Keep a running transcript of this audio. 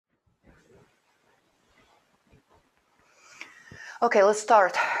Okay, let's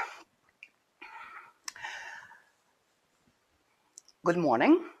start. Good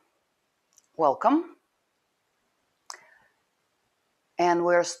morning. Welcome. And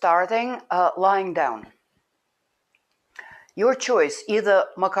we're starting lying down. Your choice, either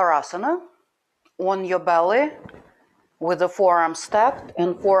Makarasana on your belly with the forearms stacked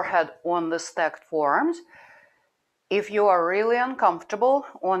and forehead on the stacked forearms. If you are really uncomfortable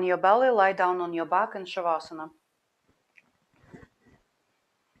on your belly, lie down on your back in Shavasana.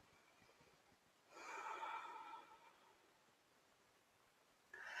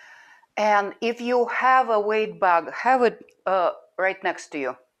 And if you have a weight bag, have it right next to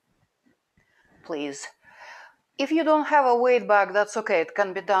you, please. If you don't have a weight bag, that's okay. It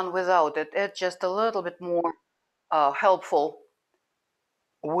can be done without it. It's just a little bit more helpful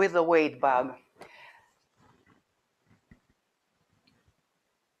with a weight bag.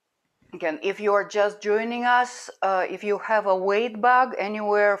 Again, if you are just joining us, if you have a weight bag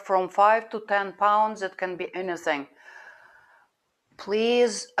anywhere from 5 to 10 pounds, it can be anything.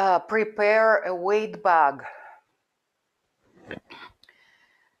 Please prepare a weight bag.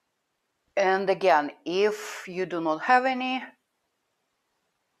 And again, if you do not have any,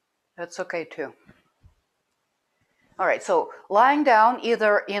 that's okay too. All right, so lying down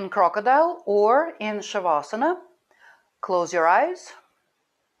either in crocodile or in Shavasana, close your eyes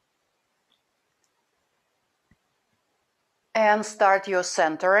and start your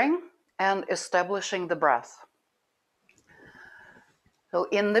centering and establishing the breath. So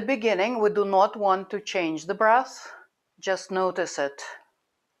in the beginning, we do not want to change the breath, just notice it.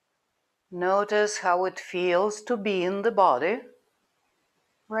 Notice how it feels to be in the body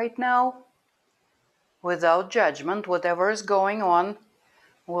right now, without judgment. Whatever is going on,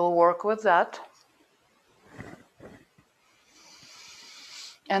 we'll work with that.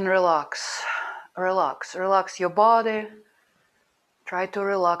 And relax, relax, relax your body. Try to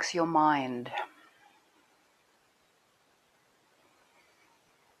relax your mind.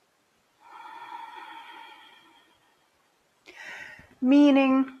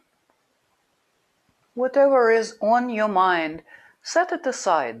 Meaning, whatever is on your mind, set it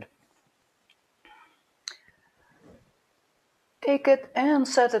aside. Take it and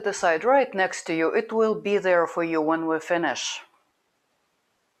set it aside right next to you. It will be there for you when we finish.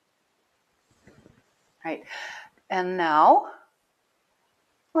 Right. And now,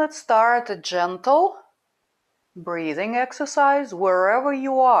 let's start a gentle breathing exercise wherever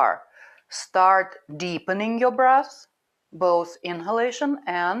you are. Start deepening your breath, both inhalation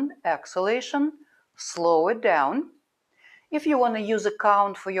and exhalation. Slow it down. If you want to use a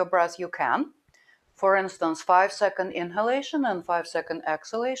count for your breath, you can. For instance, 5-second inhalation and 5-second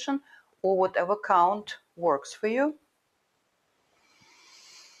exhalation, or whatever count works for you.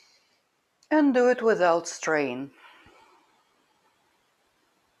 And do it without strain.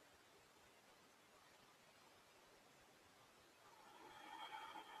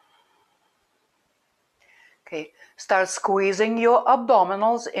 Okay, start squeezing your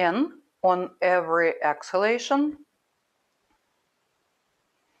abdominals in on every exhalation.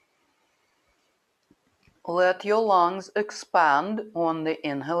 Let your lungs expand on the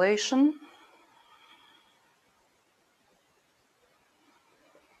inhalation.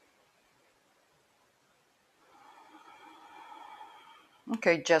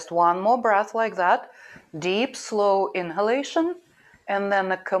 Okay, just one more breath like that. Deep, slow inhalation, and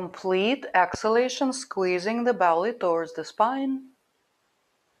then a complete exhalation, squeezing the belly towards the spine.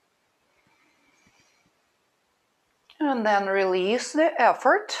 And then release the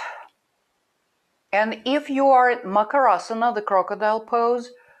effort. And if you are at Makarasana, the crocodile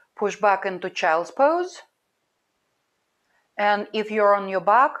pose, push back into child's pose. And if you're on your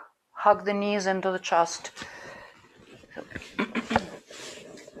back, hug the knees into the chest.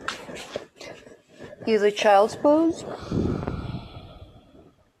 Either child's pose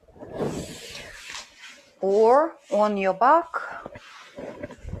or on your back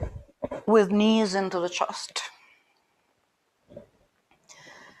with knees into the chest.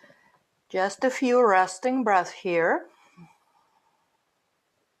 Just a few resting breaths here.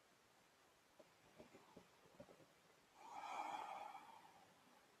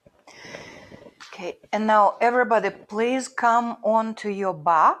 Okay, and now everybody please come onto your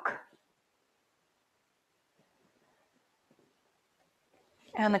back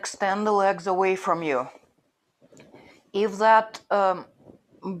and extend the legs away from you. If that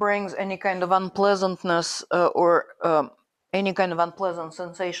brings any kind of unpleasantness or any kind of unpleasant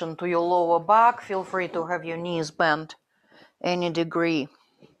sensation to your lower back, feel free to have your knees bent any degree.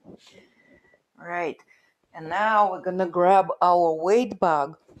 All right, and now we're gonna grab our weight bag.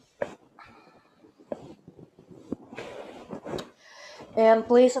 and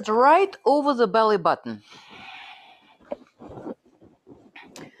place it right over the belly button.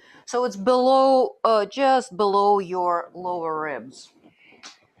 So it's below, just below your lower ribs.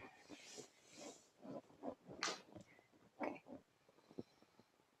 Okay.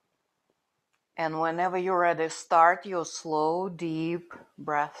 And whenever you're ready, start your slow, deep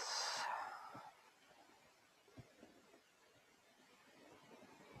breaths.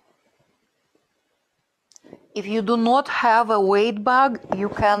 If you do not have a weight bag, you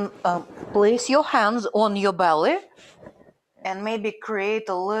can place your hands on your belly and maybe create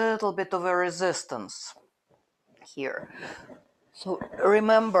a little bit of a resistance here. So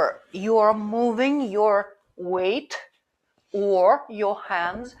remember, you are moving your weight or your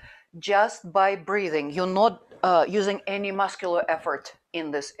hands just by breathing. You're not using any muscular effort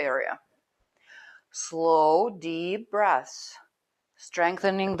in this area. Slow, deep breaths,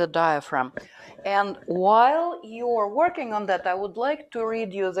 strengthening the diaphragm. And while you're working on that, I would like to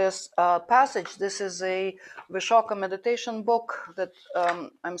read you this passage. This is a Vishoka meditation book that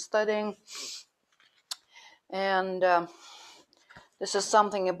I'm studying. And this is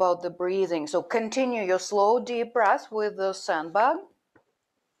something about the breathing. So continue your slow, deep breath with the sandbag.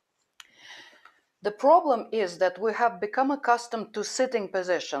 The problem is that we have become accustomed to sitting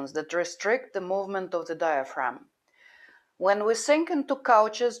positions that restrict the movement of the diaphragm. When we sink into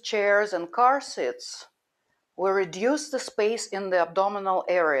couches, chairs, and car seats, we reduce the space in the abdominal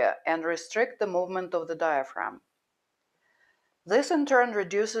area and restrict the movement of the diaphragm. This in turn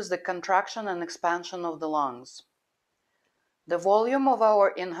reduces the contraction and expansion of the lungs. The volume of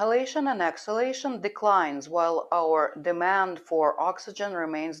our inhalation and exhalation declines while our demand for oxygen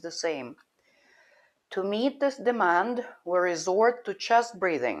remains the same. To meet this demand, we resort to chest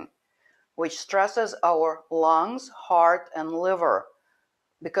breathing, which stresses our lungs, heart, and liver,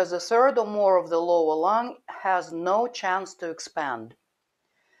 because a third or more of the lower lung has no chance to expand.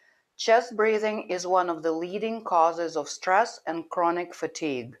 Chest breathing is one of the leading causes of stress and chronic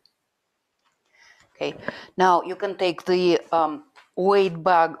fatigue. Okay, now you can take the weight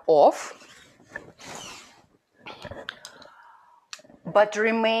bag off, but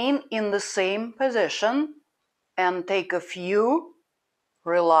remain in the same position and take a few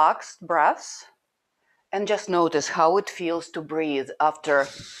relaxed breaths and just notice how it feels to breathe after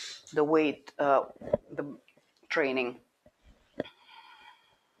the weight the training.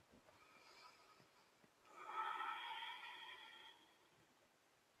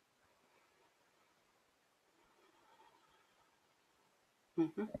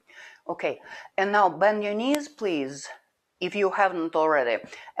 Okay, and now bend your knees, please, if you haven't already,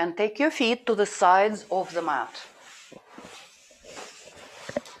 and take your feet to the sides of the mat.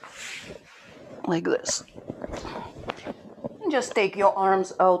 Like this. And just take your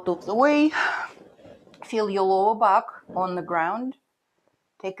arms out of the way. Feel your lower back on the ground.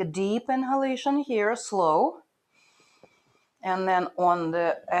 Take a deep inhalation here, slow. And then on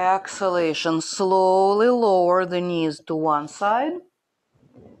the exhalation, slowly lower the knees to one side.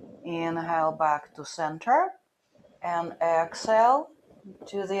 Inhale back to center. And exhale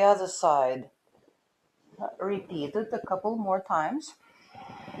to the other side. Repeat it a couple more times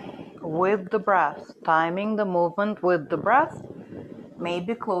with the breath, timing the movement with the breath,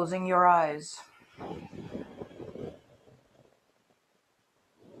 maybe closing your eyes.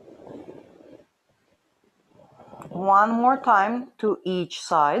 One more time to each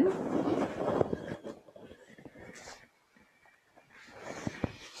side.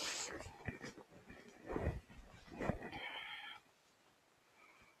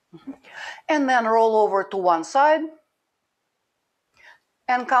 And then roll over to one side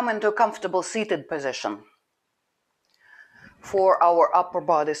and come into a comfortable seated position for our upper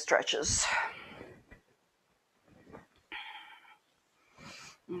body stretches.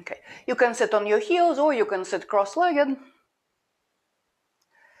 Okay, you can sit on your heels or you can sit cross-legged.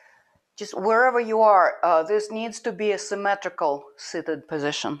 Just wherever you are, this needs to be a symmetrical seated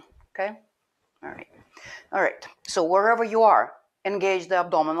position, okay? All right, so wherever you are, engage the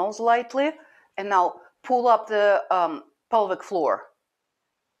abdominals lightly, and now pull up the pelvic floor,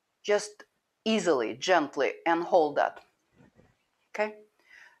 just easily, gently, and hold that, okay?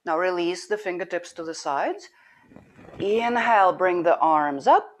 Now release the fingertips to the sides. Inhale, bring the arms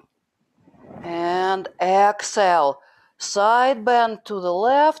up, and exhale. Side bend to the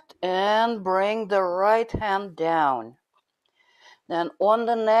left and bring the right hand down. Then on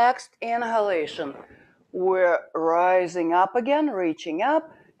the next inhalation, we're rising up again, reaching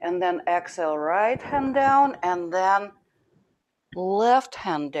up, and then exhale, right hand down, and then left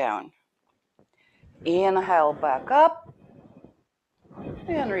hand down. Inhale, back up,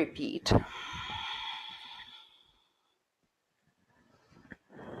 and repeat.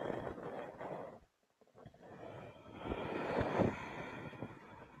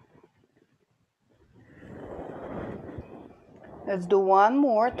 Let's do one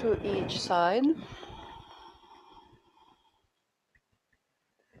more to each side.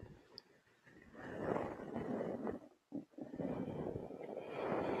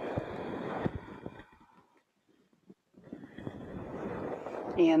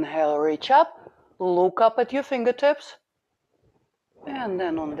 Inhale, reach up, look up at your fingertips, and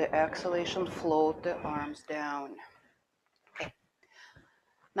then on the exhalation, float the arms down. Okay.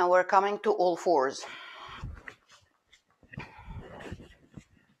 Now we're coming to all fours.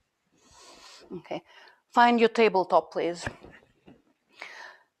 Okay. Find your tabletop, please.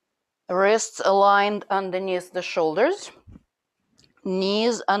 Wrists aligned underneath the shoulders,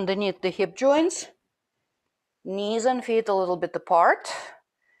 knees underneath the hip joints, knees and feet a little bit apart,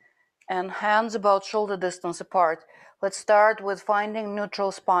 and hands about shoulder distance apart. Let's start with finding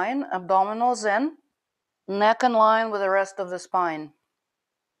neutral spine, abdominals in, neck in line with the rest of the spine.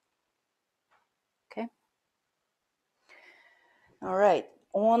 Okay. All right.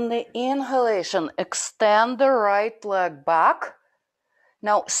 On the inhalation, extend the right leg back.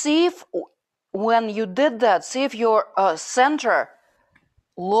 Now, see if when you did that, see if your center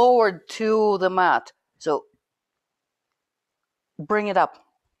lowered to the mat. So bring it up.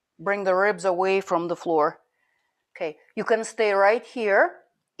 Bring the ribs away from the floor. Okay, you can stay right here.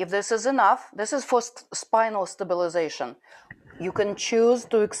 If this is enough, this is for spinal stabilization. You can choose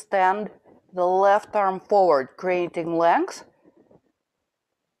to extend the left arm forward, creating length.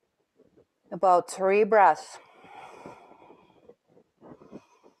 About 3 breaths.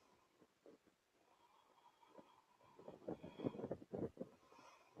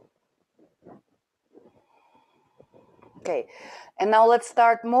 Okay, and now let's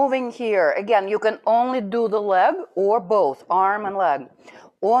start moving here. Again, you can only do the leg or both, arm and leg.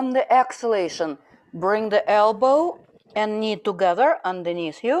 On the exhalation, bring the elbow and knee together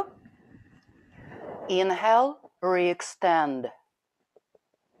underneath you. Inhale, re-extend.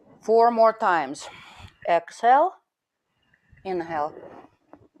 4 more times. Exhale, inhale.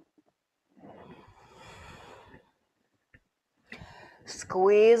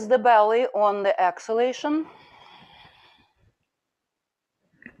 Squeeze the belly on the exhalation.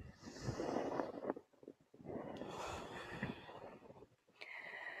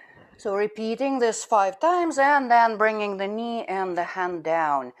 So repeating this 5 times and then bringing the knee and the hand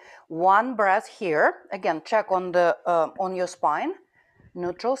down. 1 breath here. Again, check on the on your spine,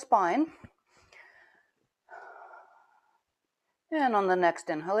 neutral spine. And on the next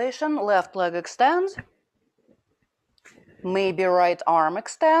inhalation, left leg extends. Maybe right arm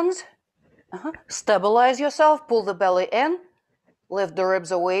extends. Stabilize yourself, pull the belly in, lift the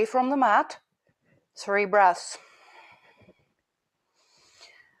ribs away from the mat. 3 breaths.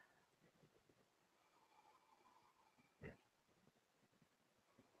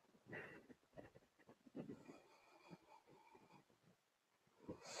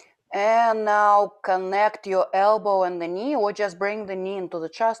 And now connect your elbow and the knee, or just bring the knee into the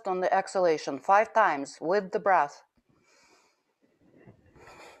chest on the exhalation 5 times with the breath.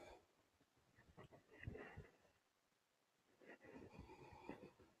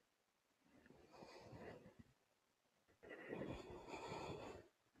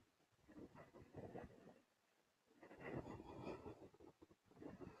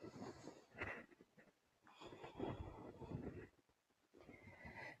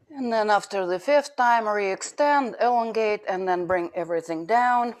 And then after the 5th time, re-extend, elongate, and then bring everything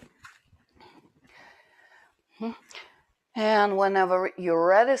down. And whenever you're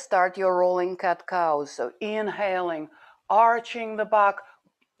ready, start your rolling cat-cows. So inhaling, arching the back,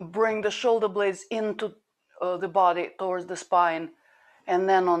 bring the shoulder blades into the body, towards the spine. And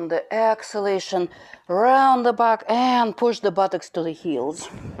then on the exhalation, round the back and push the buttocks to the heels.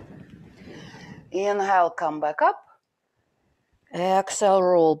 Inhale, come back up. Exhale,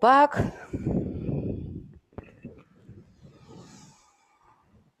 roll back.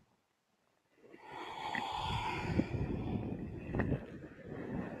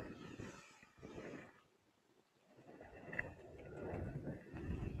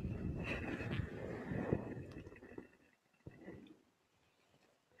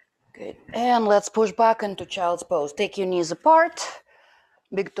 Good. And let's push back into child's pose. Take your knees apart,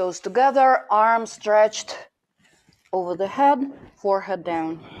 big toes together, arms stretched over the head, forehead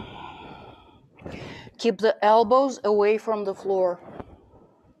down. Keep the elbows away from the floor.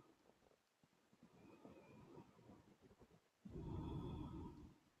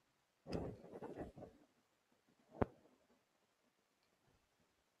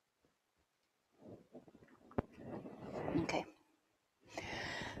 Okay.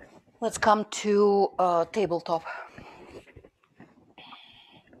 Let's come to tabletop.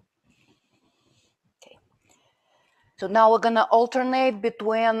 Okay. So now we're gonna alternate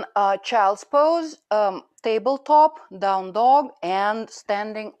between child's pose, tabletop, down dog, and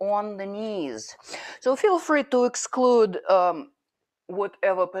standing on the knees. So feel free to exclude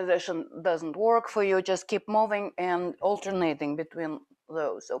whatever position doesn't work for you. Just keep moving and alternating between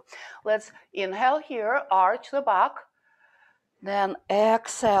those. So let's inhale here, arch the back. Then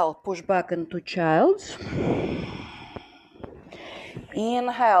exhale, push back into child's.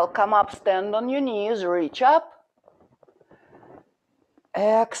 Inhale, come up, stand on your knees, reach up.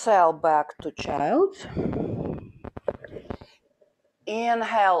 Exhale, back to child's.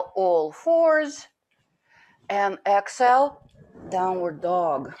 Inhale, all fours. And exhale, downward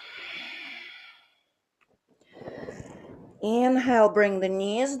dog. Inhale, bring the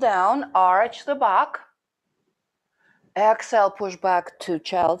knees down, arch the back. Exhale, push back to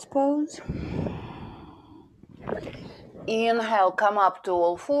child's pose. Inhale, come up to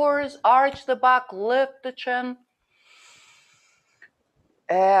all fours, arch the back, lift the chin.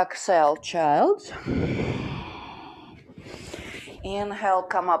 Exhale, child's. Inhale,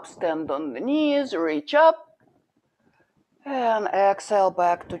 come up, stand on the knees, reach up. And exhale,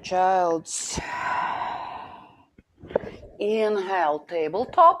 back to child's. Inhale,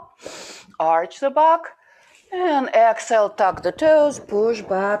 tabletop, arch the back. And exhale, tuck the toes, push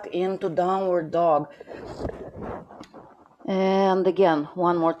back into downward dog. And again,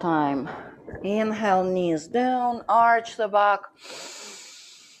 one more time. Inhale, knees down, arch the back.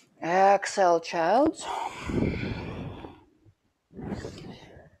 Exhale, child's.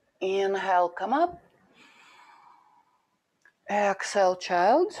 Inhale, come up. Exhale,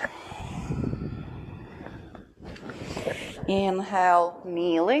 child's. Inhale,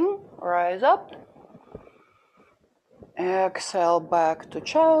 kneeling, rise up. Exhale, back to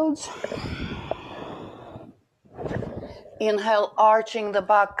child's. Inhale, arching the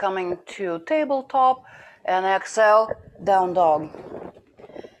back, coming to tabletop. And exhale, down dog.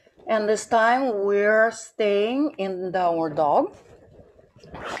 And this time we're staying in downward dog.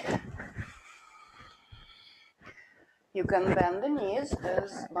 You can bend the knees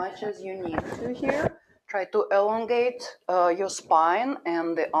as much as you need to here. Try to elongate your spine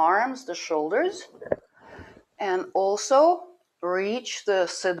and the arms, the shoulders. And also reach the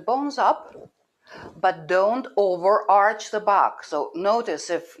sit bones up, but don't overarch the back. So notice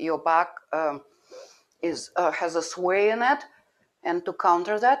if your back has a sway in it, and to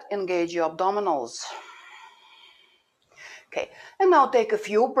counter that, engage your abdominals. Okay, and now take a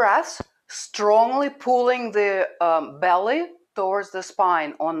few breaths, strongly pulling the belly towards the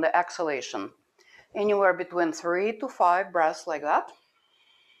spine on the exhalation. Anywhere between 3 to 5 breaths like that.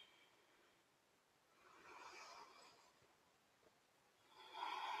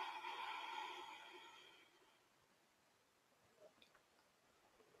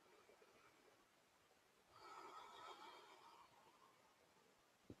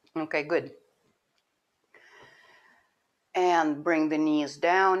 Okay, good. And bring the knees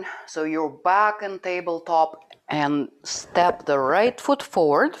down. So you're back in tabletop and step the right foot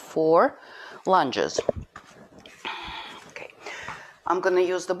forward for lunges. Okay. I'm going to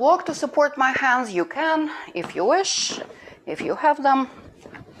use the block to support my hands. You can, if you wish, if you have them.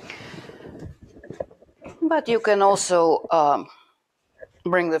 But you can also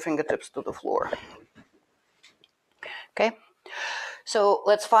bring the fingertips to the floor. Okay. So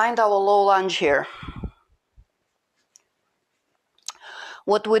let's find our low lunge here.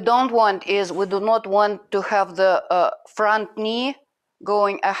 What we don't want is we do not want to have the front knee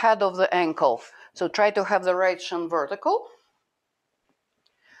going ahead of the ankle. So try to have the right shin vertical.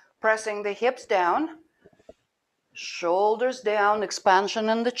 Pressing the hips down. Shoulders down, expansion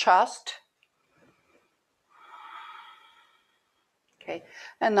in the chest. Okay,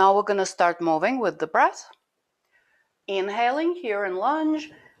 and now we're going to start moving with the breath. Inhaling here in lunge,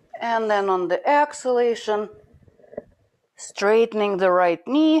 and then on the exhalation, straightening the right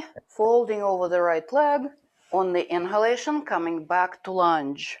knee, folding over the right leg. On the inhalation, coming back to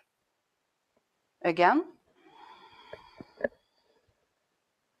lunge. Again.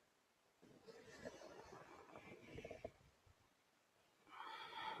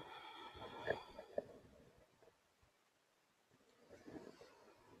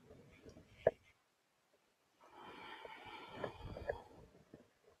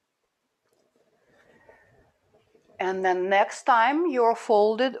 And then next time you're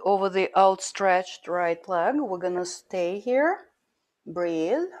folded over the outstretched right leg, we're going to stay here.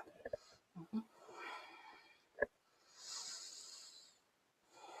 Breathe.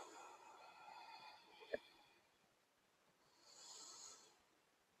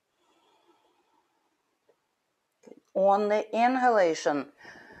 On the inhalation,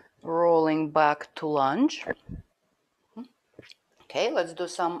 rolling back to lunge. Okay, let's do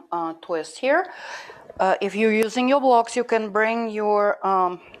some twists here. If you're using your blocks, you can bring your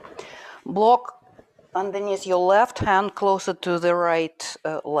block underneath your left hand closer to the right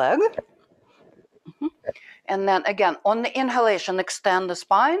leg. And then again, on the inhalation, extend the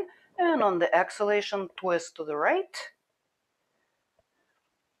spine, and on the exhalation, twist to the right.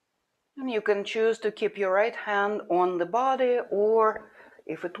 And you can choose to keep your right hand on the body, or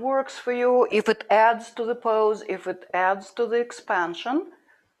if it works for you, if it adds to the pose, if it adds to the expansion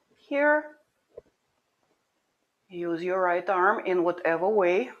here, use your right arm in whatever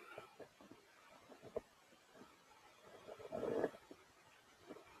way.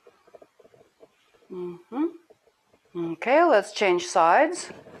 Okay, let's change sides.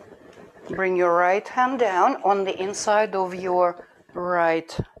 Bring your right hand down on the inside of your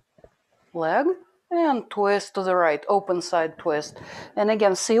right leg and twist to the right, open side twist. And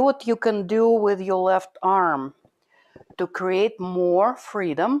again, see what you can do with your left arm to create more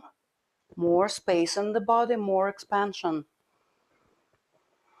freedom, more space in the body, more expansion.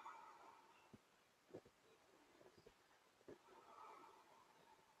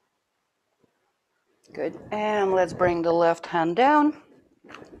 Good. And let's bring the left hand down.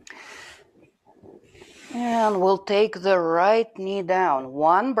 And we'll take the right knee down.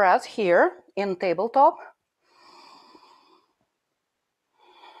 One breath here in tabletop.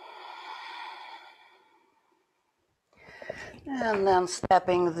 And then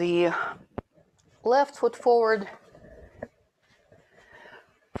stepping the left foot forward,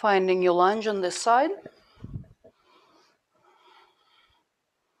 finding your lunge on this side.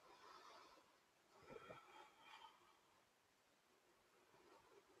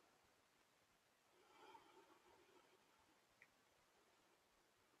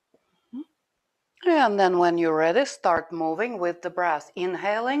 And then when you're ready, start moving with the breath.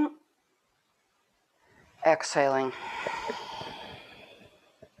 Inhaling, exhaling.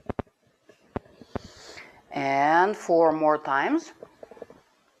 And 4 more times.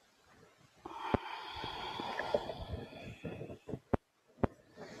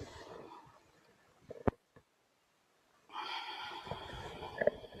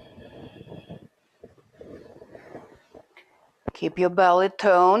 Keep your belly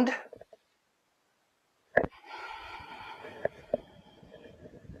toned.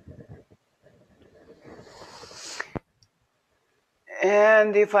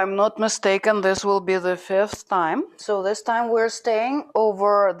 And if I'm not mistaken, this will be the 5th time. So this time we're staying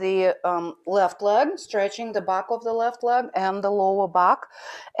over the left leg, stretching the back of the left leg and the lower back.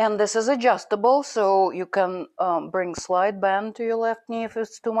 And this is adjustable, so you can bring slight bend to your left knee if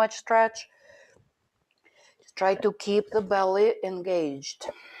it's too much stretch. Just try to keep the belly engaged.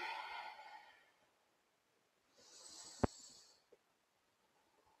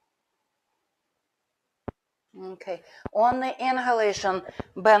 Okay, on the inhalation,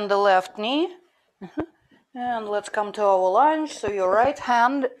 bend the left knee. And let's come to our lunge. So your right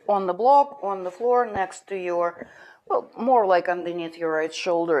hand on the block, on the floor, next to your, well, more like underneath your right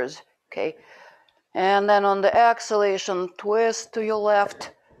shoulders. Okay. And then on the exhalation, twist to your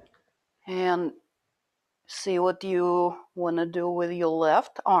left and see what you want to do with your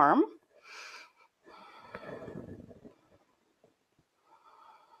left arm.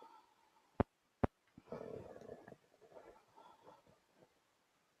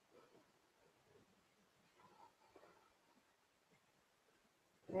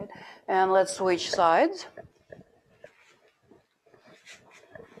 Good. And let's switch sides.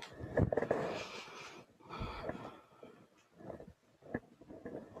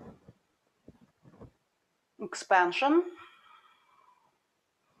 Expansion.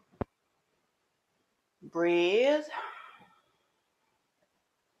 Breathe.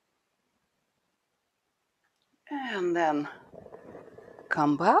 And then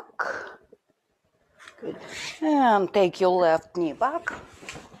come back. Good. And take your left knee back.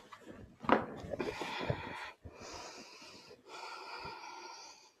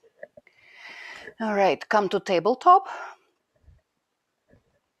 All right, come to tabletop.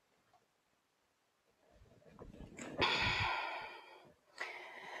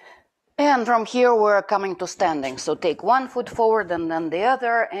 And from here we're coming to standing. So take one foot forward and then the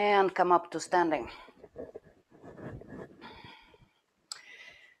other and come up to standing.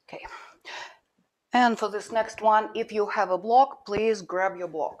 Okay. And for this next one, if you have a block, please grab your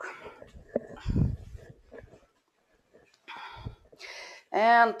block.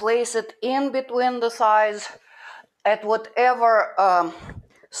 And place it in between the thighs at whatever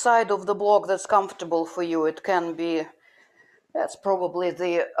side of the block that's comfortable for you. It can be, that's probably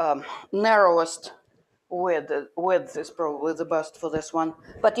the narrowest width. Width is probably the best for this one.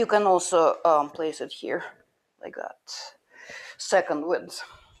 But you can also place it here, like that. second width.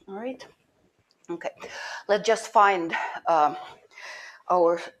 All right. Okay. Let's just find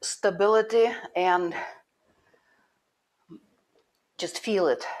our stability and just feel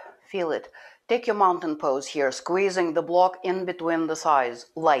it. Feel it. Take your mountain pose here, squeezing the block in between the thighs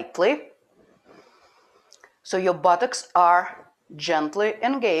lightly. So your buttocks are gently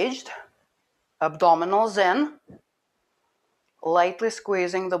engaged, abdominals in, lightly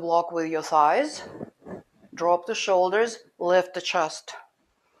squeezing the block with your thighs. Drop the shoulders, lift the chest.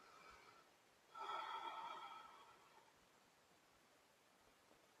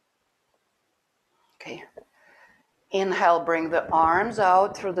 Okay. Inhale, bring the arms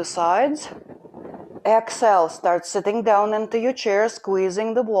out through the sides. Exhale, start sitting down into your chair,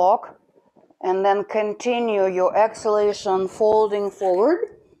 squeezing the block. And then continue your exhalation, folding forward.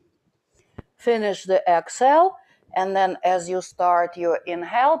 Finish the exhale. And then as you start your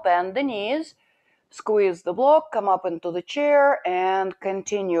inhale, bend the knees. Squeeze the block, come up into the chair, and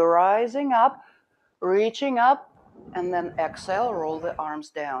continue rising up, reaching up, and then exhale, roll the arms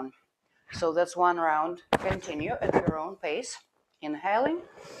down. So that's one round. Continue at your own pace. Inhaling,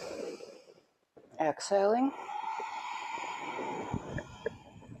 exhaling.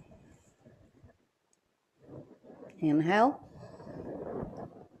 Inhale,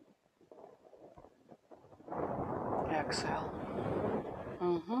 exhale.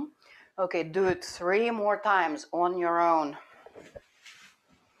 Okay, do it 3 more times on your own.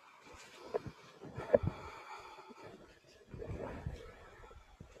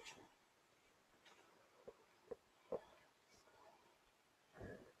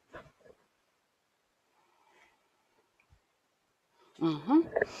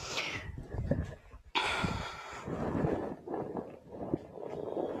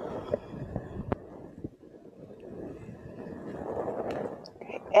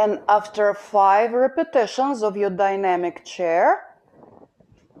 And after 5 repetitions of your dynamic chair,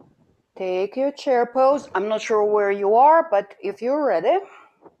 take your chair pose. I'm not sure where you are, but if you're ready,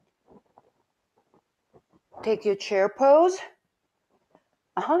 take your chair pose.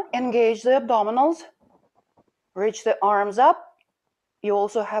 Engage the abdominals. Reach the arms up. You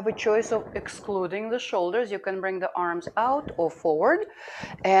also have a choice of excluding the shoulders. You can bring the arms out or forward.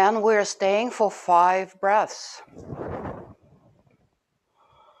 And we're staying for 5 breaths.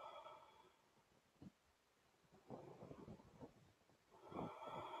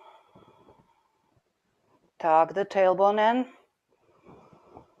 Tuck the tailbone in.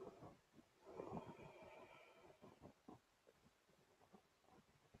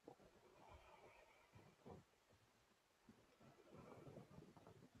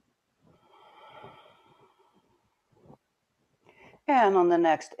 And on the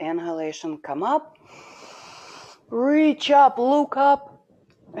next inhalation, come up. Reach up, look up,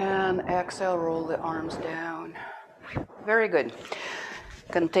 and exhale, roll the arms down. Very good.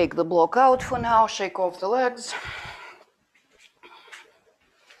 Can take the block out for now, shake off the legs.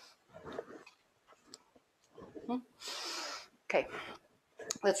 Okay,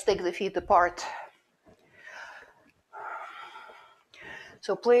 let's take the feet apart.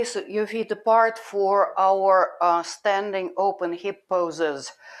 So place your feet apart for our standing open hip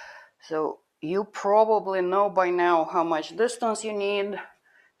poses. So you probably know by now how much distance you need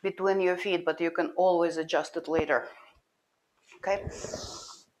between your feet, but you can always adjust it later. Okay?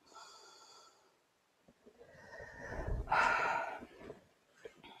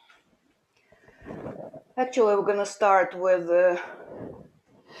 Actually, we're gonna start with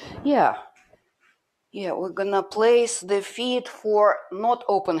we're gonna place the feet for not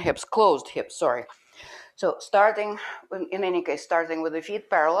open hips, closed hips, sorry. So starting with the feet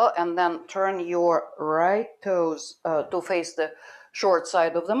parallel, and then turn your right toes to face the short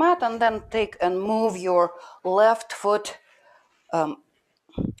side of the mat, and then take and move your left foot a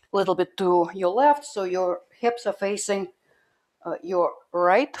little bit to your left, so your hips are facing your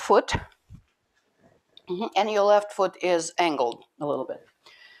right foot, and your left foot is angled a little bit.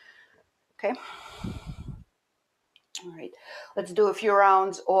 Okay. All right. Let's do a few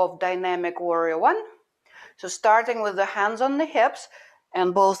rounds of dynamic warrior 1. So starting with the hands on the hips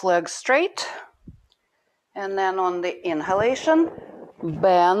and both legs straight. And then on the inhalation,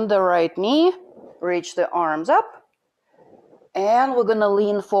 bend the right knee, reach the arms up, and we're gonna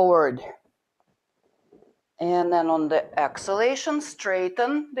lean forward. And then on the exhalation,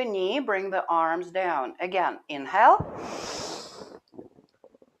 straighten the knee, bring the arms down. Again, inhale,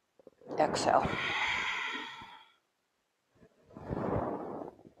 exhale.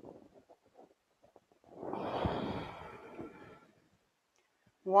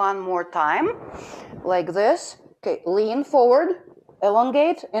 One more time, like this. Okay, lean forward,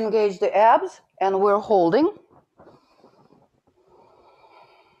 elongate, engage the abs, and we're holding.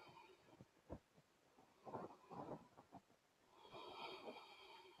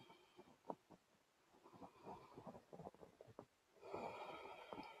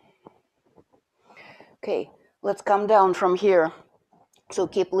 Okay, let's come down from here. So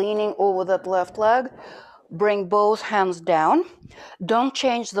keep leaning over that left leg. Bring both hands down. Don't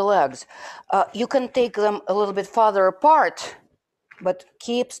change the legs. You can take them a little bit farther apart, but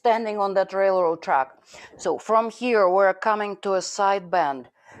keep standing on that railroad track. So from here, we're coming to a side bend.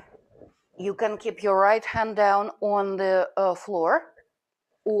 You can keep your right hand down on the floor,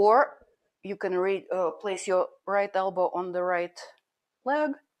 or you can place your right elbow on the right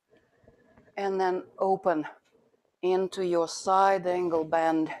leg and then open into your side angle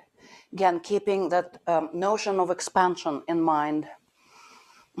bend. Again, keeping that notion of expansion in mind.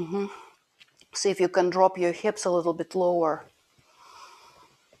 See if you can drop your hips a little bit lower.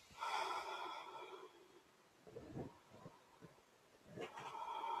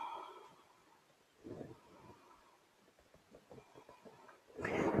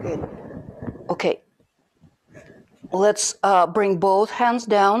 Good. Okay. Let's bring both hands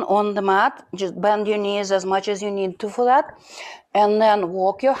down on the mat. Just bend your knees as much as you need to for that. And then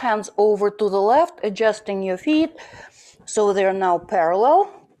walk your hands over to the left, adjusting your feet so they're now parallel.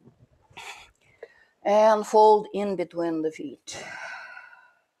 And fold in between the feet.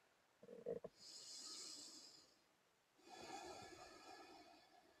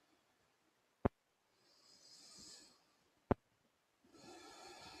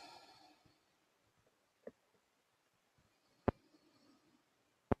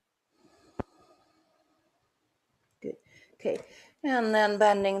 Good. Okay. And then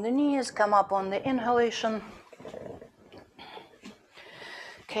bending the knees, come up on the inhalation.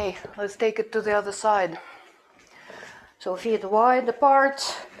 Okay, let's take it to the other side. So feet wide apart.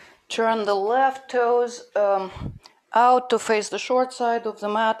 Turn the left toes out to face the short side of the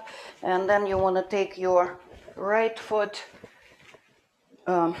mat. And then you want to take your right foot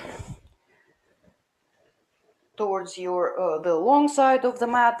towards the long side of the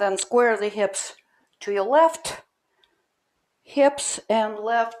mat and square the hips to your left. Hips and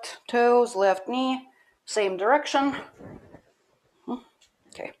left toes, left knee, same direction.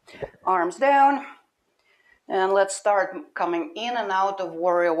 Okay, arms down. And let's start coming in and out of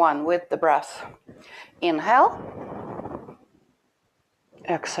Warrior One with the breath. Inhale.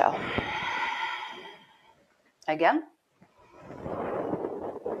 Exhale. Again.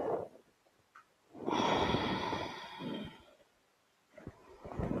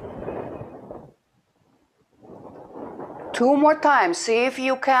 Two more times. See if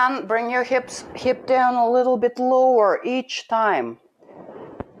you can bring your hip down a little bit lower each time.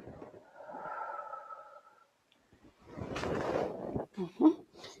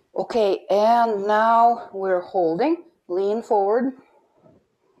 Okay, and now we're holding. Lean forward.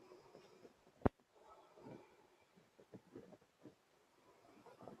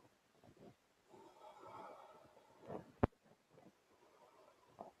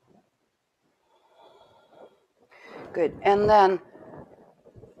 Good. And then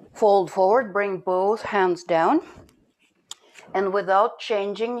fold forward, bring both hands down. And without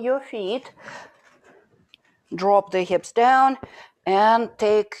changing your feet, drop the hips down and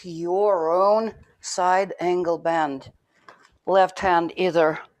take your own side angle bend. Left hand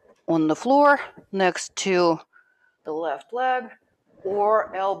either on the floor next to the left leg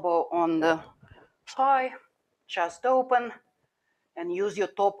or elbow on the thigh, chest open, and use your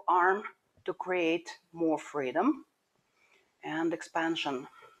top arm to create more freedom and expansion.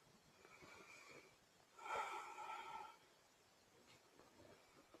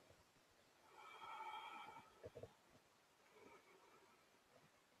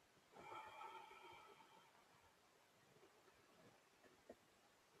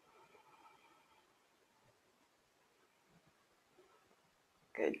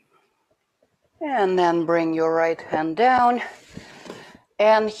 Good. And then bring your right hand down.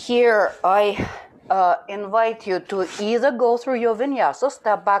 And here I invite you to either go through your vinyasa,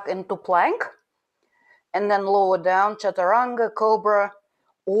 step back into plank, and then lower down, chaturanga, cobra,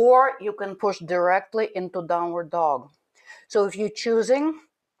 or you can push directly into downward dog. So if you're choosing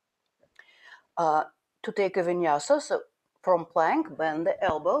to take a vinyasa, so from plank, bend the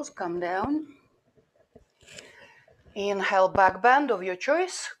elbows, come down. Inhale, back bend of your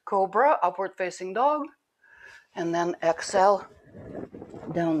choice, cobra, upward facing dog, and then exhale,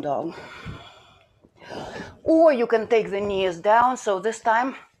 down dog. Or you can take the knees down, so this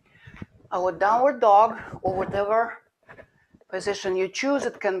time our downward dog, or whatever position you choose,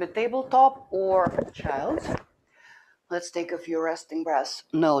 it can be tabletop or child. Let's take a few resting breaths.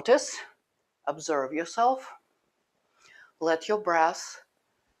 Notice, observe yourself, let your breath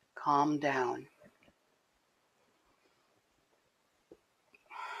calm down.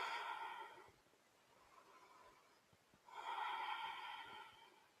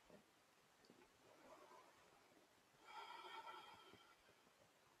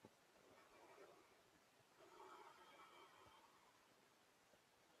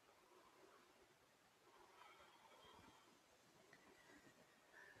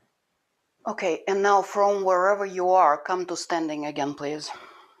 Okay, and now from wherever you are, come to standing again, please.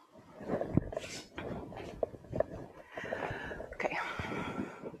 Okay.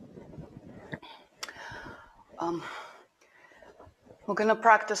 We're gonna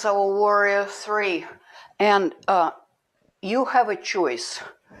practice our warrior 3, and you have a choice.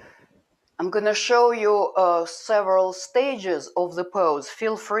 I'm gonna show you several stages of the pose.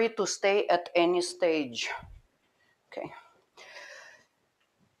 Feel free to stay at any stage. Okay.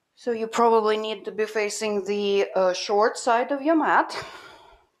 So you probably need to be facing the short side of your mat.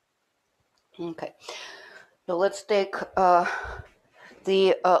 Okay. So let's take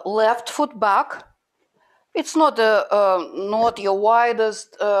the left foot back. It's not not your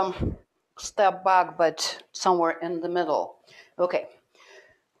widest step back, but somewhere in the middle. Okay.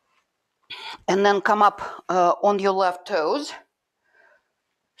 And then come up on your left toes.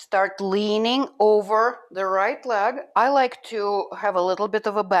 Start leaning over the right leg. I like to have a little bit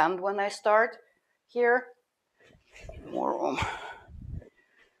of a bend when I start here. More room.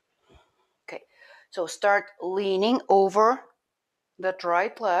 Okay, so start leaning over that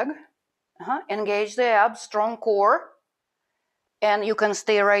right leg. Engage the abs, strong core. And you can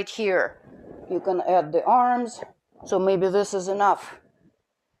stay right here. You can add the arms. So maybe this is enough.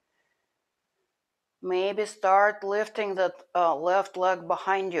 Maybe start lifting that left leg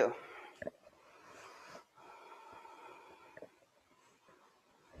behind you.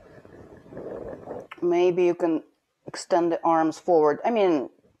 Maybe you can extend the arms forward.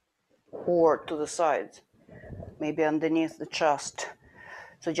 Or to the sides. Maybe underneath the chest.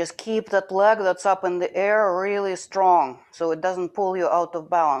 So just keep that leg that's up in the air really strong so it doesn't pull you out of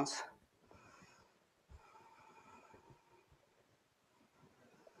balance.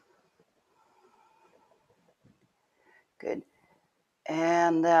 Good.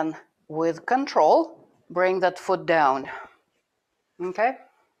 And then with control, bring that foot down. Okay?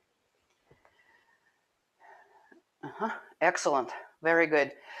 Excellent. Very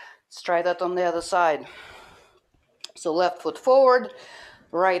good. Let's try that on the other side. So left foot forward,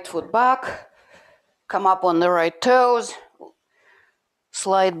 right foot back, come up on the right toes,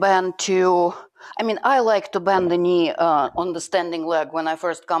 slight bend to, I like to bend the knee on the standing leg when I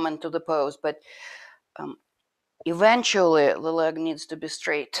first come into the pose, but eventually the leg needs to be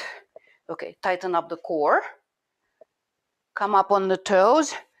straight. Okay, tighten up the core, come up on the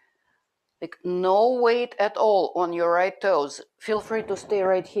toes, like no weight at all on your right toes. Feel free to stay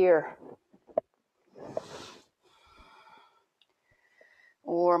right here.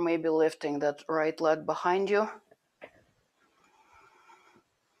 Or maybe lifting that right leg behind you.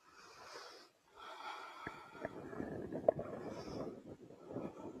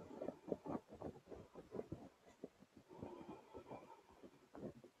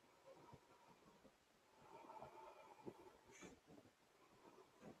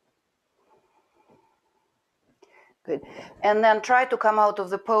 Good. And then try to come out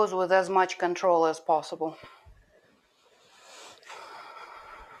of the pose with as much control as possible.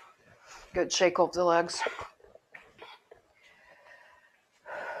 Good. Shake off the legs.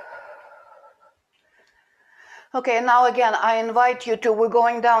 Okay, now again, I invite you to, we're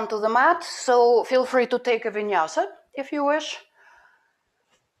going down to the mat, so feel free to take a vinyasa if you wish.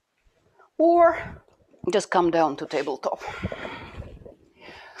 Or just come down to tabletop.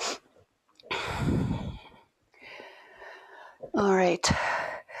 All right.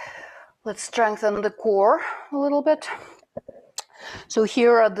 Let's strengthen the core a little bit. So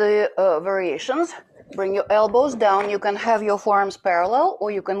here are the variations. Bring your elbows down. You can have your forearms parallel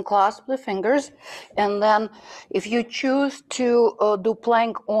or you can clasp the fingers. And then if you choose to do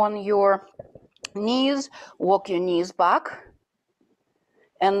plank on your knees, walk your knees back.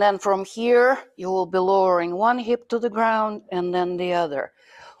 And then from here, you will be lowering one hip to the ground and then the other.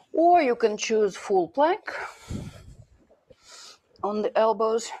 Or you can choose full plank on the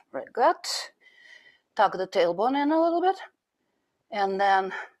elbows, like that. Tuck the tailbone in a little bit. And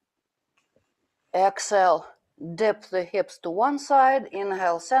then exhale, dip the hips to one side,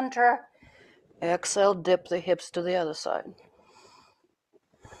 inhale, center. Exhale, dip the hips to the other side.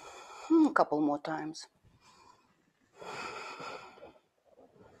 A couple more times.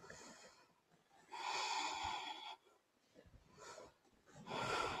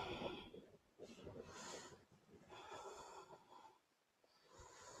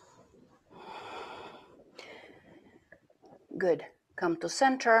 Good. Come to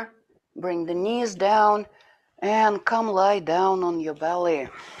center, bring the knees down, and come lie down on your belly.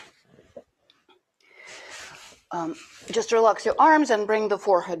 Just relax your arms and bring the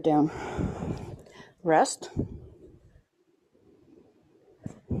forehead down. Rest.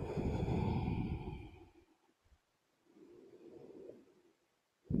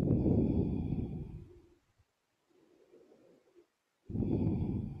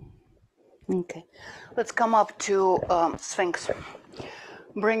 Okay, let's come up to Sphinx.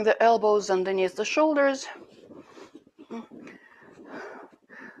 Bring the elbows underneath the shoulders.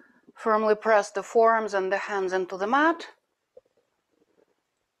 Firmly press the forearms and the hands into the mat.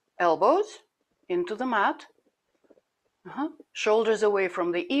 Elbows into the mat. Shoulders away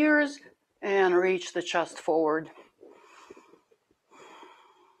from the ears and reach the chest forward.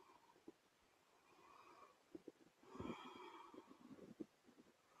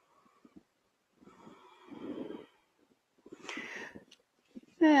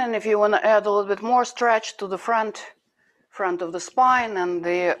 And if you want to add a little bit more stretch to the front of the spine and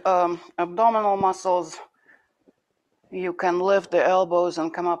the abdominal muscles, you can lift the elbows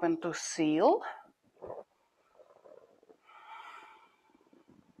and come up into seal.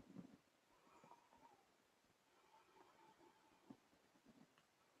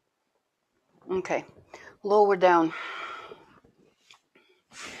 Okay, lower down.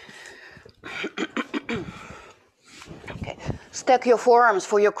 Okay, stack your forearms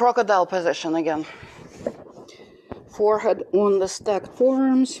for your crocodile position again. Forehead on the stacked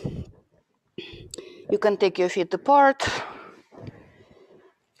forearms. You can take your feet apart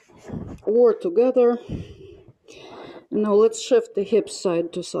or together. Now let's shift the hips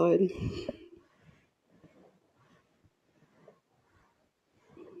side to side.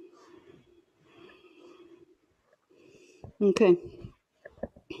 Okay.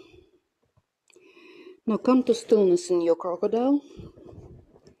 Now come to stillness in your crocodile.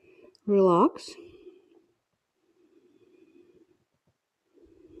 Relax.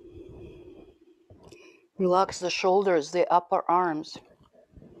 Relax the shoulders, the upper arms.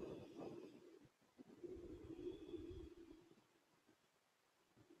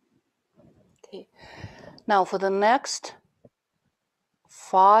 Okay. Now for the next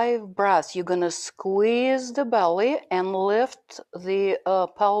 5 breaths, you're going to squeeze the belly and lift the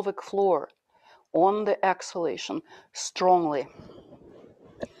pelvic floor on the exhalation strongly.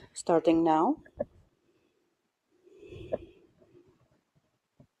 Starting now.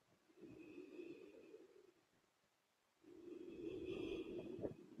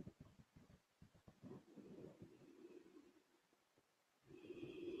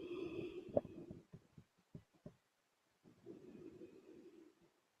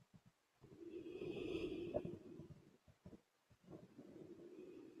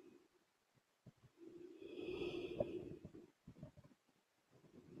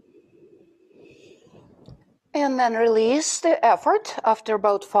 And then release the effort after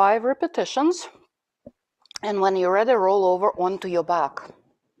about 5 repetitions. And when you're ready, roll over onto your back.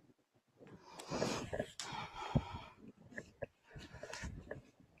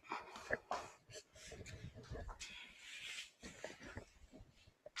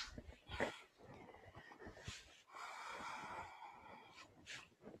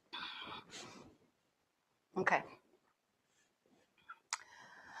 Okay.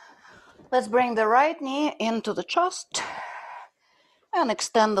 Let's bring the right knee into the chest and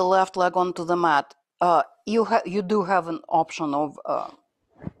extend the left leg onto the mat. You do have an option of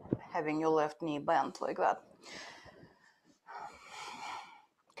having your left knee bent like that.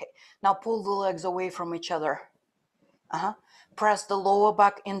 Okay. Now pull the legs away from each other. Press the lower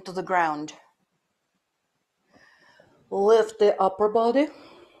back into the ground. Lift the upper body.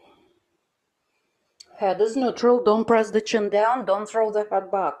 Head is neutral. Don't press the chin down. Don't throw the head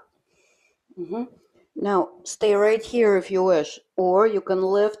back. Now stay right here if you wish, or you can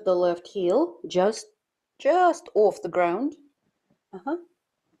lift the left heel just off the ground.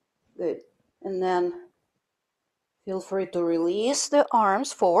 Good. And then feel free to release the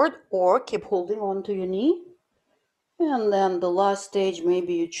arms forward or keep holding on to your knee. And then the last stage,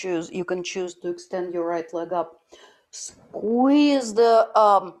 maybe you can choose to extend your right leg up. Squeeze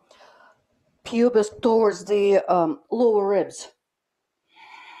the pubis towards the lower ribs.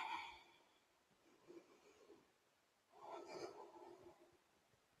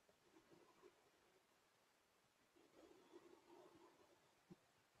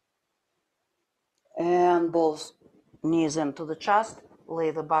 And both knees into the chest.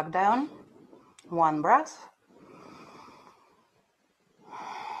 Lay the back down. 1 breath.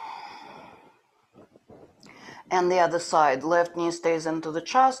 And the other side, left knee stays into the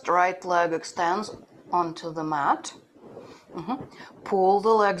chest, right leg extends onto the mat. Pull the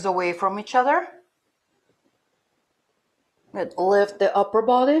legs away from each other. Good. Lift the upper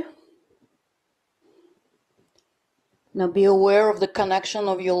body. Now be aware of the connection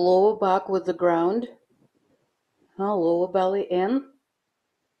of your lower back with the ground. Lower belly in.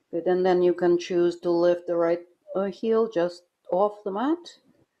 Good. And then you can choose to lift the right heel just off the mat.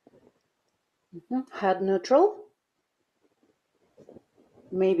 Head neutral.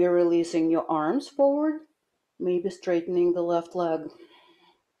 Maybe releasing your arms forward, maybe straightening the left leg.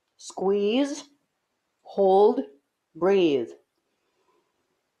 Squeeze, hold, breathe.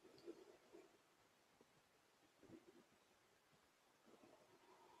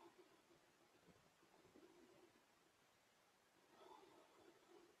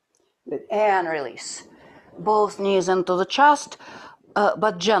 Good. And release. Both knees into the chest,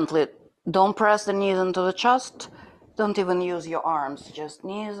 but gently. Don't press the knees into the chest. Don't even use your arms. Just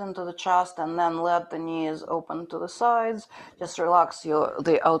knees into the chest, and then let the knees open to the sides. Just relax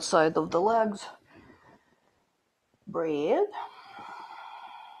the outside of the legs. Breathe.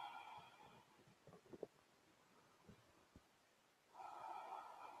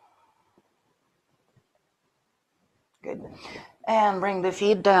 Good. And bring the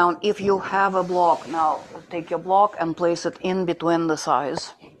feet down. If you have a block, now take your block and place it in between the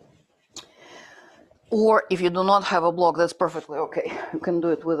thighs. Or if you do not have a block, that's perfectly okay. You can do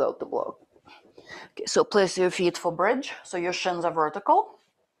it without the block. Okay, so place your feet for bridge. So your shins are vertical,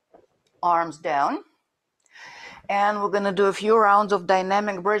 arms down. And we're going to do a few rounds of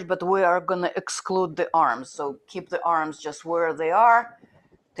dynamic bridge, but we are going to exclude the arms. So keep the arms just where they are.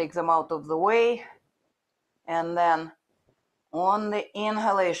 Take them out of the way. And then on the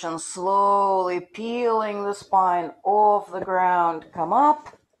inhalation, slowly peeling the spine off the ground, come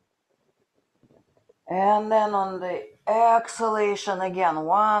up. And then on the exhalation, again,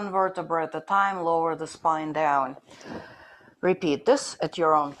 one vertebra at a time, lower the spine down. Repeat this at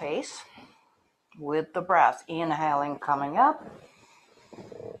your own pace with the breath. Inhaling, coming up.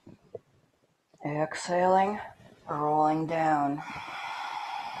 Exhaling, rolling down.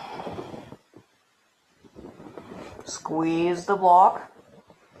 Squeeze the block.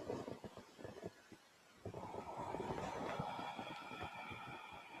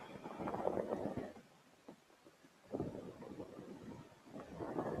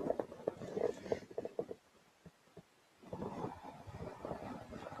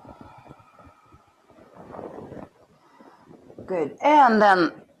 Good. And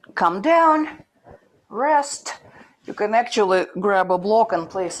then come down, rest. You can actually grab a block and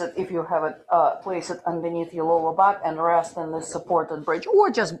place it, if you have it, place it underneath your lower back and rest in this supported bridge, or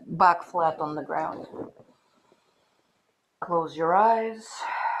just back flat on the ground. Close your eyes,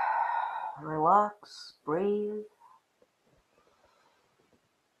 relax, breathe.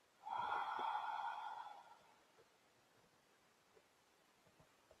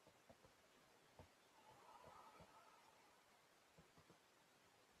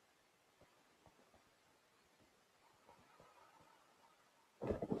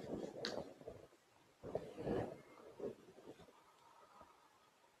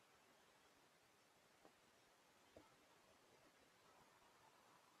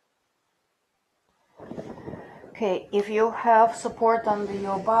 Okay, if you have support under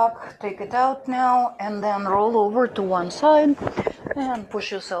your back, take it out now and then roll over to one side and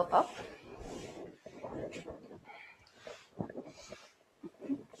push yourself up.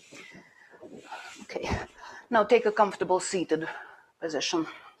 Okay, now take a comfortable seated position.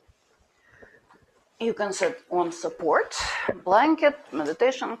 You can sit on support, blanket,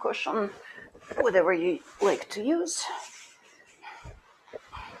 meditation cushion, whatever you like to use.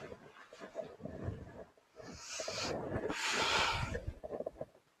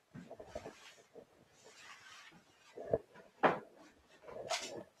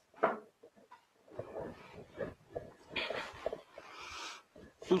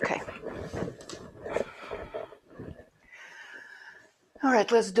 Okay. All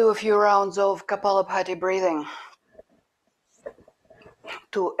right, let's do a few rounds of Kapalabhati breathing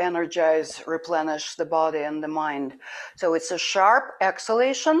to energize, replenish the body and the mind. So it's a sharp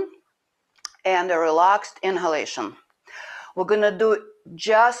exhalation and a relaxed inhalation. We're going to do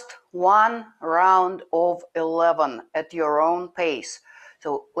just one round of 11 at your own pace.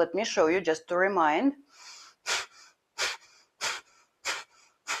 So let me show you just to remind.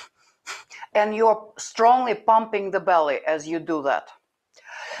 And you're strongly pumping the belly as you do that.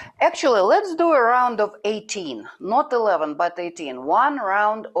 Actually, let's do a round of 18, not 11, but 18. One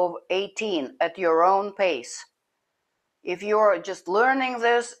round of 18 at your own pace. If you're just learning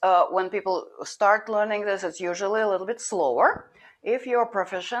this, when people start learning this, it's usually a little bit slower. If you're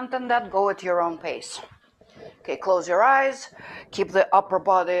proficient in that, go at your own pace. Okay, close your eyes, keep the upper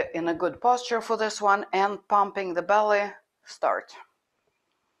body in a good posture for this one, and pumping the belly, start.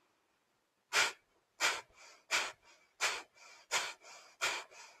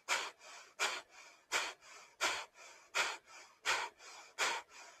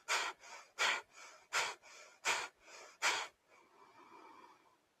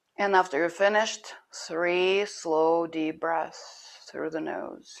 And after you're finished, 3 slow deep breaths. through the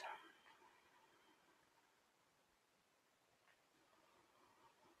nose.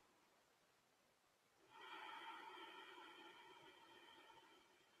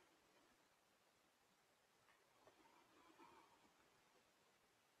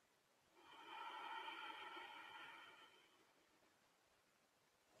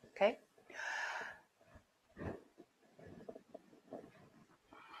 Okay.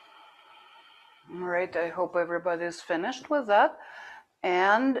 All right, I hope everybody's finished with that.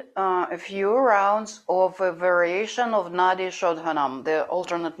 And a few rounds of a variation of Nadi Shodhanam, the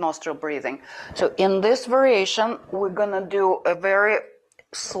alternate nostril breathing. So in this variation, we're gonna do a very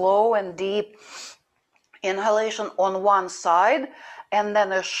slow and deep inhalation on one side, and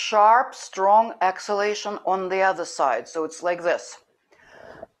then a sharp, strong exhalation on the other side. So it's like this.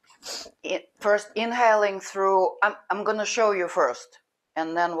 First inhaling through, I'm gonna show you first,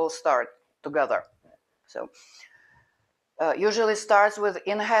 and then we'll start together. So usually starts with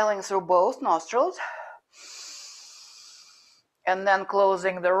inhaling through both nostrils, and then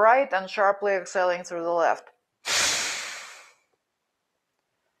closing the right and sharply exhaling through the left.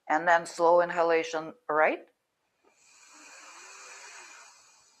 And then slow inhalation right,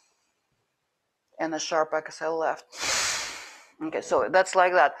 and a sharp exhale left. Okay, so that's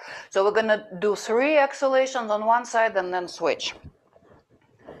like that. So we're gonna do 3 exhalations on one side and then switch.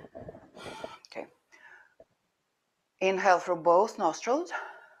 Okay. Inhale through both nostrils.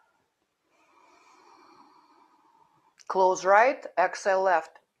 Close right, exhale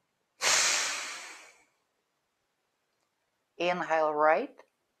left. Inhale right.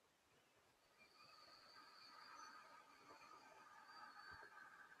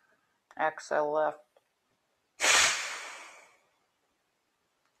 Exhale left.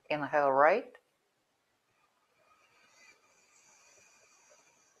 Inhale right.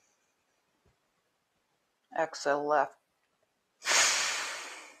 Exhale left.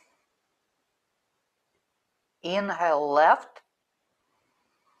 Inhale left.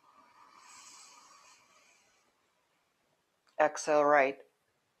 Exhale right.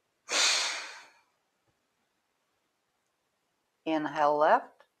 Inhale left.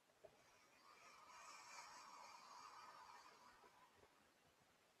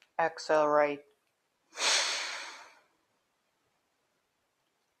 Exhale right.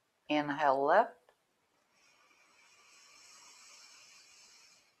 Inhale left.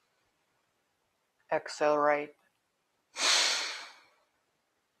 Exhale right.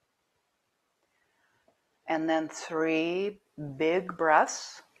 And then 3 big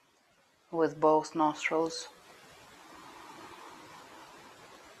breaths with both nostrils.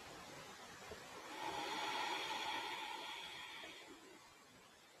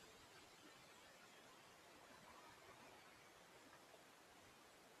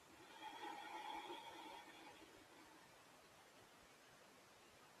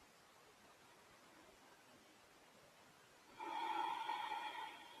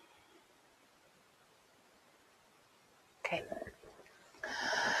 Okay.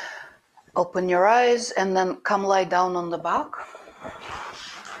 Open your eyes and then come lie down on the back.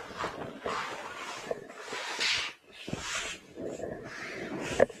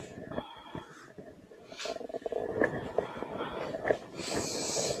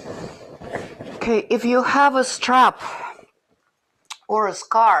 Okay, if you have a strap or a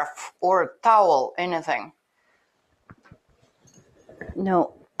scarf or a towel, anything,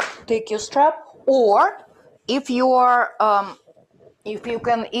 no, take your strap. Or if you are, if you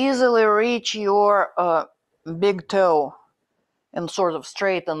can easily reach your big toe and sort of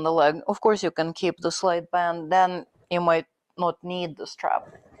straighten the leg, of course you can keep the slight band. Then you might not need the strap.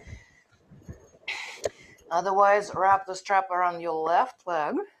 Otherwise, wrap the strap around your left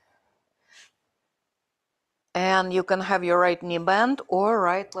leg. And you can have your right knee bent or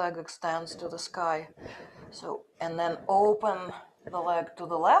right leg extends to the sky. So, and then open the leg to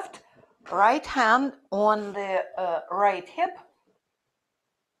the left, right hand on the right hip.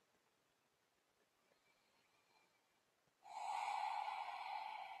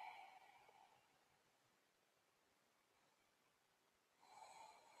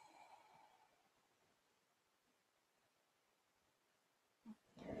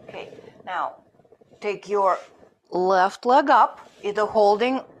 Okay, now take your left leg up, either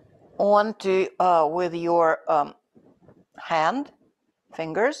holding on to with your hand,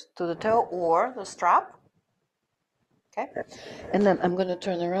 fingers to the toe or the strap. Okay, and then I'm going to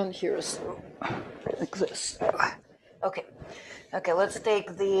turn around here, so like this. Okay, let's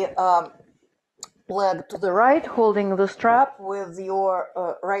take the leg to the right, holding the strap with your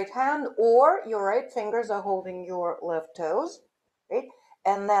right hand, or your right fingers are holding your left toes, right?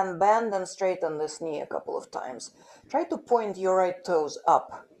 And then bend and straighten this knee a couple of times. Try to point your right toes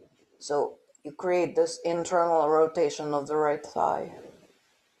up. So you create this internal rotation of the right thigh.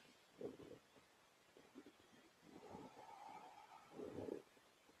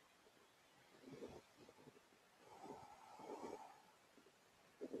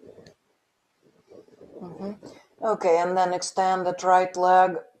 Okay, and then extend that right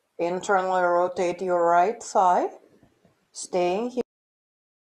leg, internally rotate your right thigh, staying here.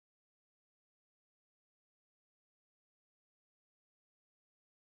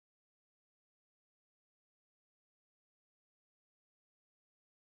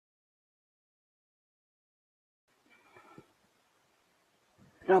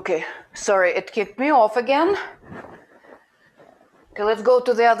 Okay, sorry, it kicked me off again. Okay, let's go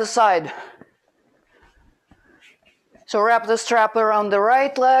to the other side. So wrap the strap around the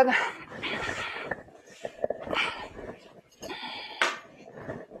right leg.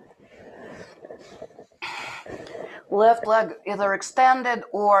 Left leg either extended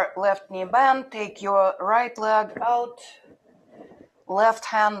or left knee bent. Take your right leg out. Left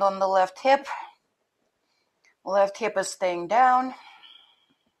hand on the left hip. Left hip is staying down.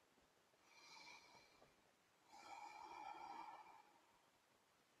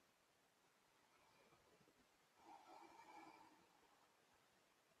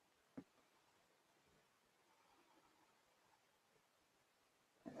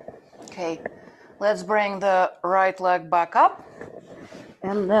 Okay, let's bring the right leg back up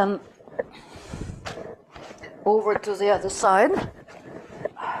and then over to the other side.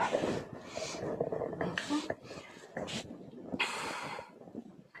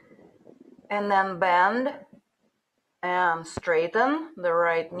 And then bend and straighten the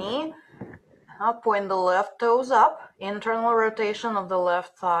right knee. Now point the left toes up, internal rotation of the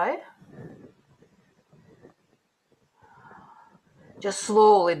left thigh. Just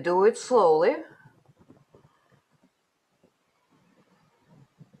slowly, do it slowly.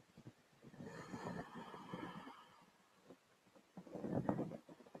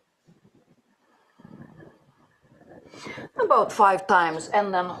 About 5 times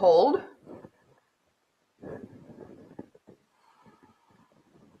and then hold.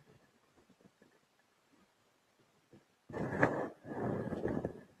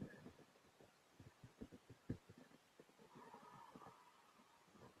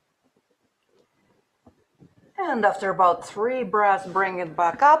 And after about 3 breaths, bring it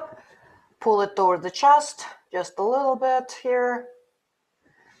back up. Pull it toward the chest, just a little bit here.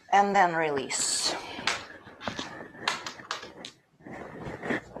 And then release.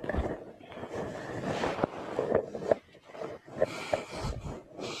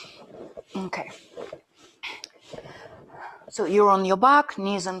 Okay. So you're on your back,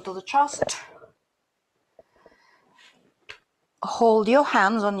 knees into the chest. Hold your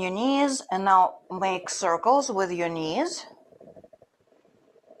hands on your knees and now make circles with your knees.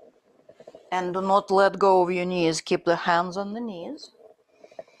 And do not let go of your knees. Keep the hands on the knees.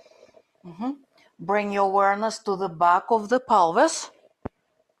 Bring your awareness to the back of the pelvis.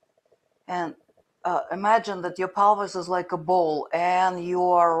 And imagine that your pelvis is like a ball and you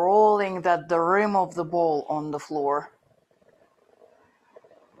are rolling the rim of the ball on the floor.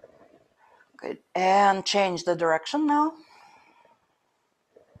 Good. And change the direction now.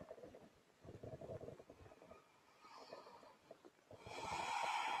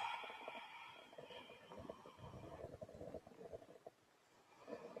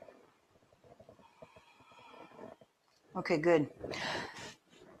 Okay, good.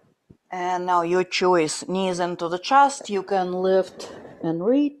 And now your choice, knees into the chest. You can lift and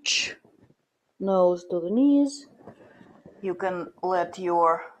reach, nose to the knees. You can let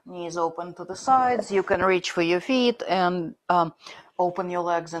your knees open to the sides. You can reach for your feet and open your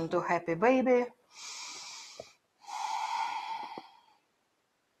legs into happy baby.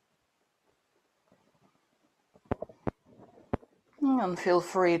 And feel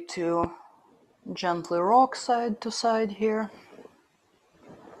free to gently rock side to side here.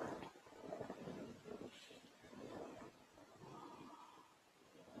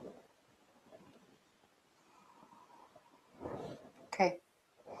 Okay.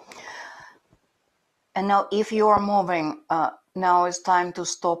 And now if you are moving, now is time to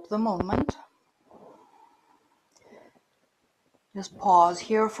stop the movement. Just pause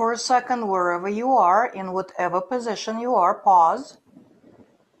here for a second, wherever you are, in whatever position you are, pause.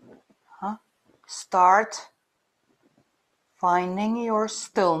 Start finding your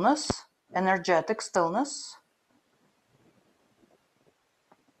stillness, energetic stillness,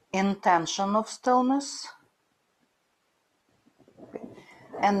 intention of stillness.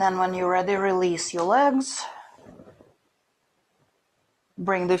 And then when you're ready, release your legs.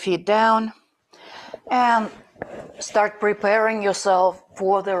 Bring the feet down and start preparing yourself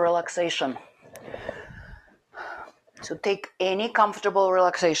for the relaxation. So take any comfortable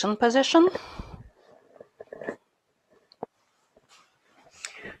relaxation position.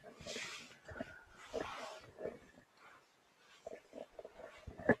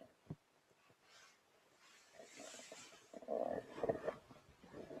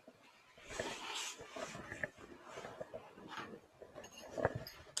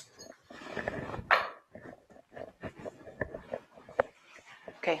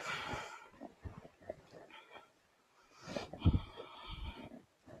 Okay.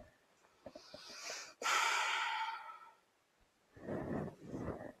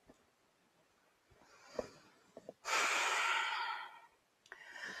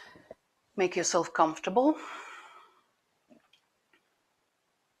 Make yourself comfortable.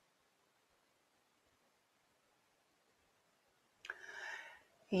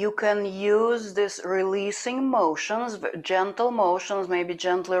 You can use these releasing motions, gentle motions, maybe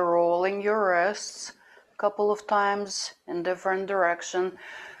gently rolling your wrists a couple of times in different direction.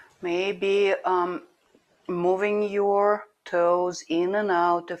 Maybe moving your toes in and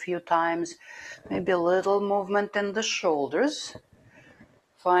out a few times. Maybe a little movement in the shoulders.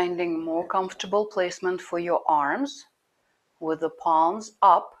 Finding more comfortable placement for your arms with the palms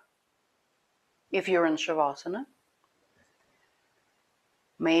up if you're in Shavasana.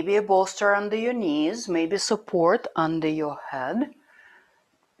 Maybe a bolster under your knees, maybe support under your head. You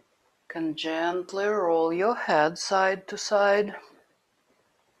can gently roll your head side to side.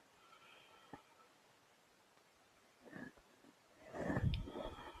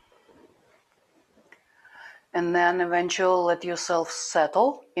 And then eventually let yourself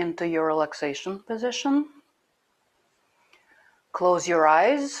settle into your relaxation position. Close your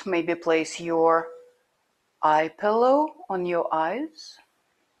eyes, maybe place your eye pillow on your eyes.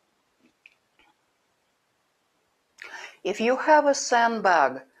 If you have a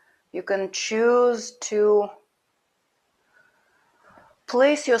sandbag, you can choose to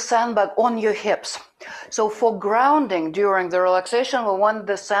place your sandbag on your hips. So for grounding during the relaxation, we want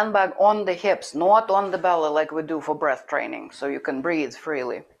the sandbag on the hips, not on the belly like we do for breath training, so you can breathe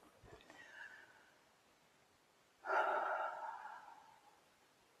freely.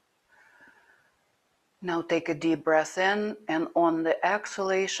 Now take a deep breath in, and on the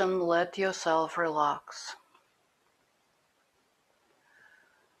exhalation, let yourself relax.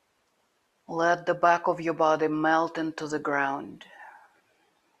 Let the back of your body melt into the ground.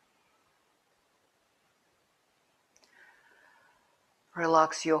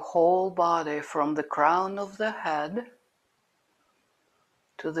 Relax your whole body from the crown of the head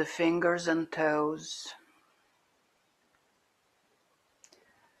to the fingers and toes.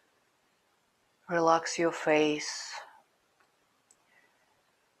 Relax your face.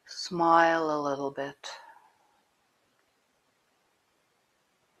 Smile a little bit.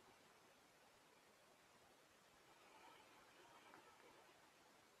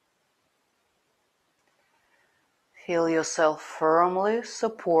 Feel yourself firmly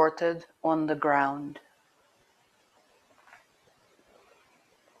supported on the ground.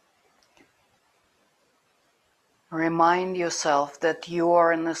 Remind yourself that you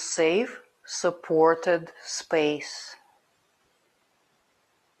are in a safe, supported space.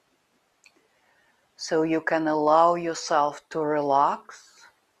 So you can allow yourself to relax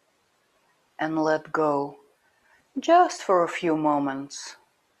and let go just for a few moments,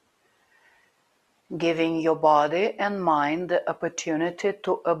 giving your body and mind the opportunity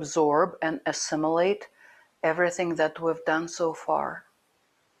to absorb and assimilate everything that we've done so far.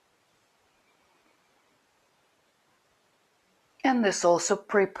 And this also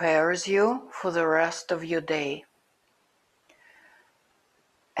prepares you for the rest of your day.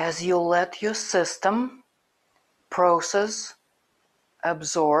 As you let your system process,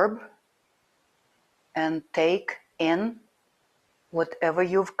 absorb, and take in whatever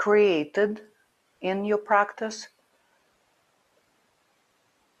you've created in your practice,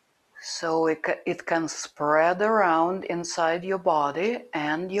 so it can spread around inside your body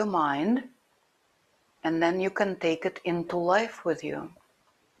and your mind, and then you can take it into life with you.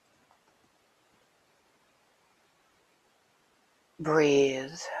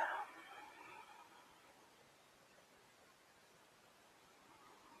 Breathe.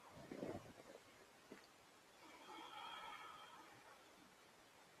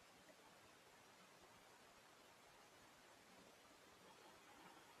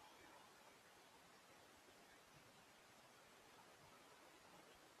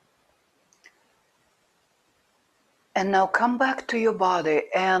 And now come back to your body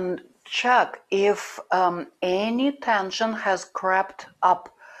and check if any tension has crept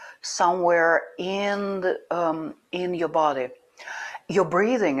up somewhere in your body, your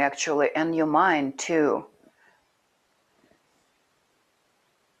breathing actually, and your mind too.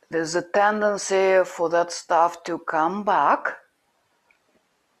 There's a tendency for that stuff to come back,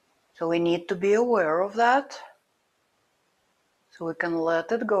 so we need to be aware of that, so we can let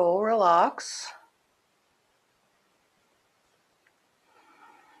it go, relax.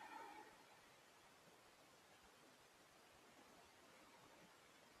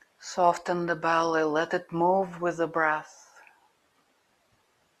 Soften the belly, let it move with the breath.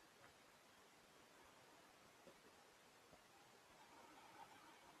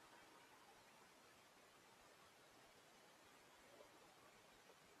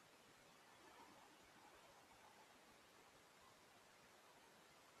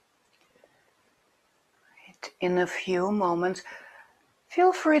 In a few moments,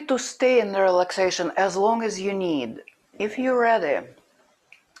 feel free to stay in the relaxation as long as you need. If you're ready,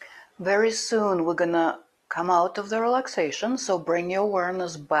 very soon we're gonna come out of the relaxation, so bring your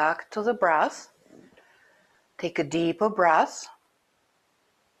awareness back to the breath. Take a deeper breath.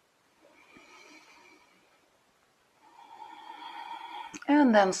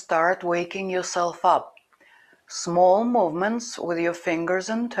 And then start waking yourself up. Small movements with your fingers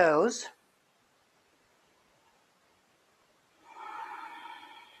and toes.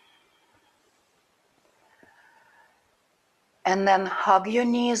 And then hug your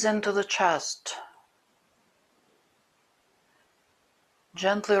knees into the chest.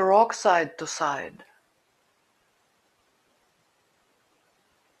 Gently rock side to side.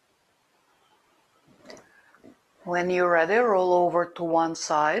 When you're ready, roll over to one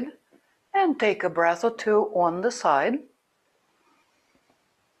side and take a breath or two on the side.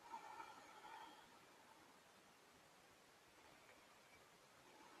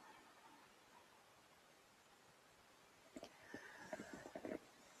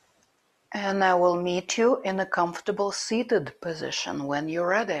 And I will meet you in a comfortable seated position when you're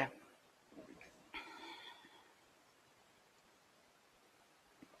ready.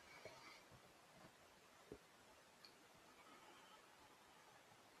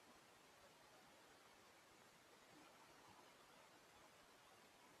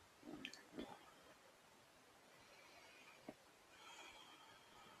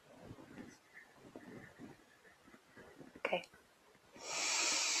 Okay.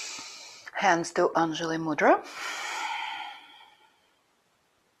 Hands to Anjali Mudra.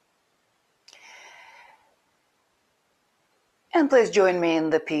 And please join me in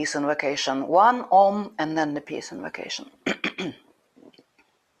the peace invocation. One Om and then the peace invocation.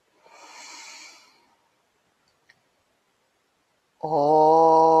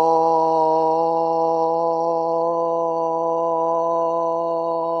 Om.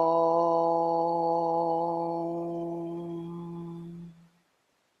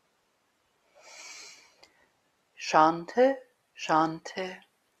 Shanti, Shanti,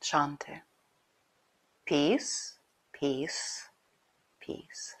 Shanti. Peace, peace,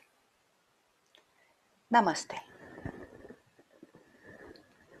 peace. Namaste.